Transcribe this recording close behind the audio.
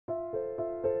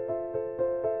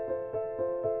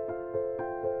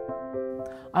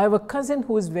I have a cousin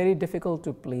who is very difficult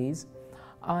to please.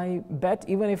 I bet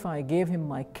even if I gave him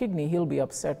my kidney, he'll be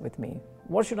upset with me.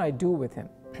 What should I do with him?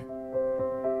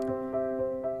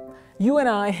 You and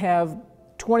I have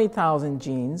 20,000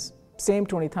 genes, same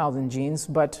 20,000 genes,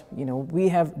 but we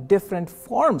have different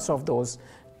forms of those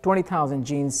 20,000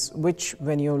 genes, which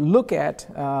when you look at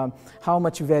how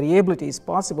much variability is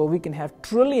possible, we can have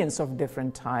trillions of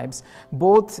different types,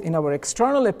 both in our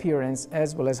external appearance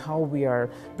as well as how we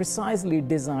are precisely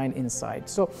designed inside.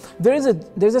 So there's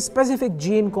a specific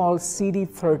gene called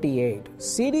CD38.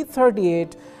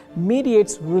 CD38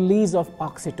 mediates release of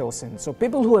oxytocin. So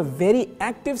people who have very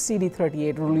active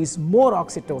CD38 release more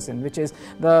oxytocin, which is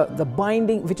the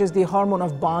binding, which is the hormone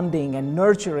of bonding and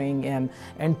nurturing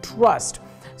and trust.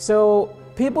 So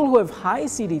people who have high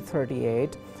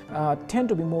CD38 tend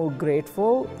to be more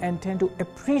grateful and tend to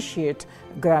appreciate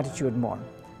gratitude more.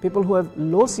 People who have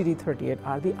low CD38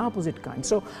 are the opposite kind.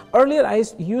 So earlier I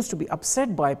used to be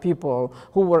upset by people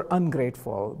who were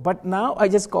ungrateful, but now I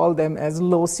just call them as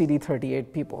low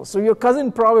CD38 people. So your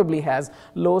cousin probably has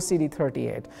low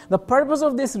CD38. The purpose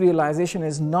of this realization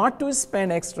is not to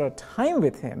spend extra time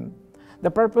with him. The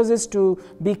purpose is to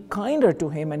be kinder to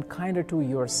him and kinder to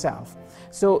yourself.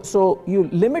 So you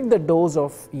limit the dose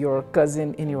of your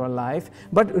cousin in your life,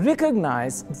 but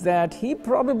recognize that he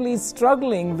probably is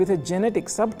struggling with a genetic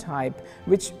subtype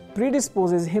which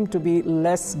predisposes him to be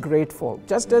less grateful.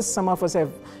 Just as some of us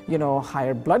have,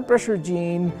 higher blood pressure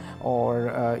gene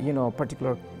or,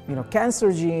 particular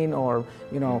cancer gene or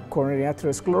coronary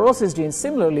atherosclerosis gene.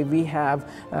 Similarly, we have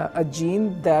a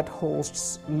gene that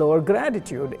hosts lower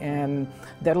gratitude, and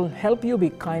that'll help you be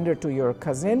kinder to your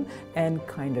cousin and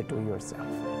kinder to yourself.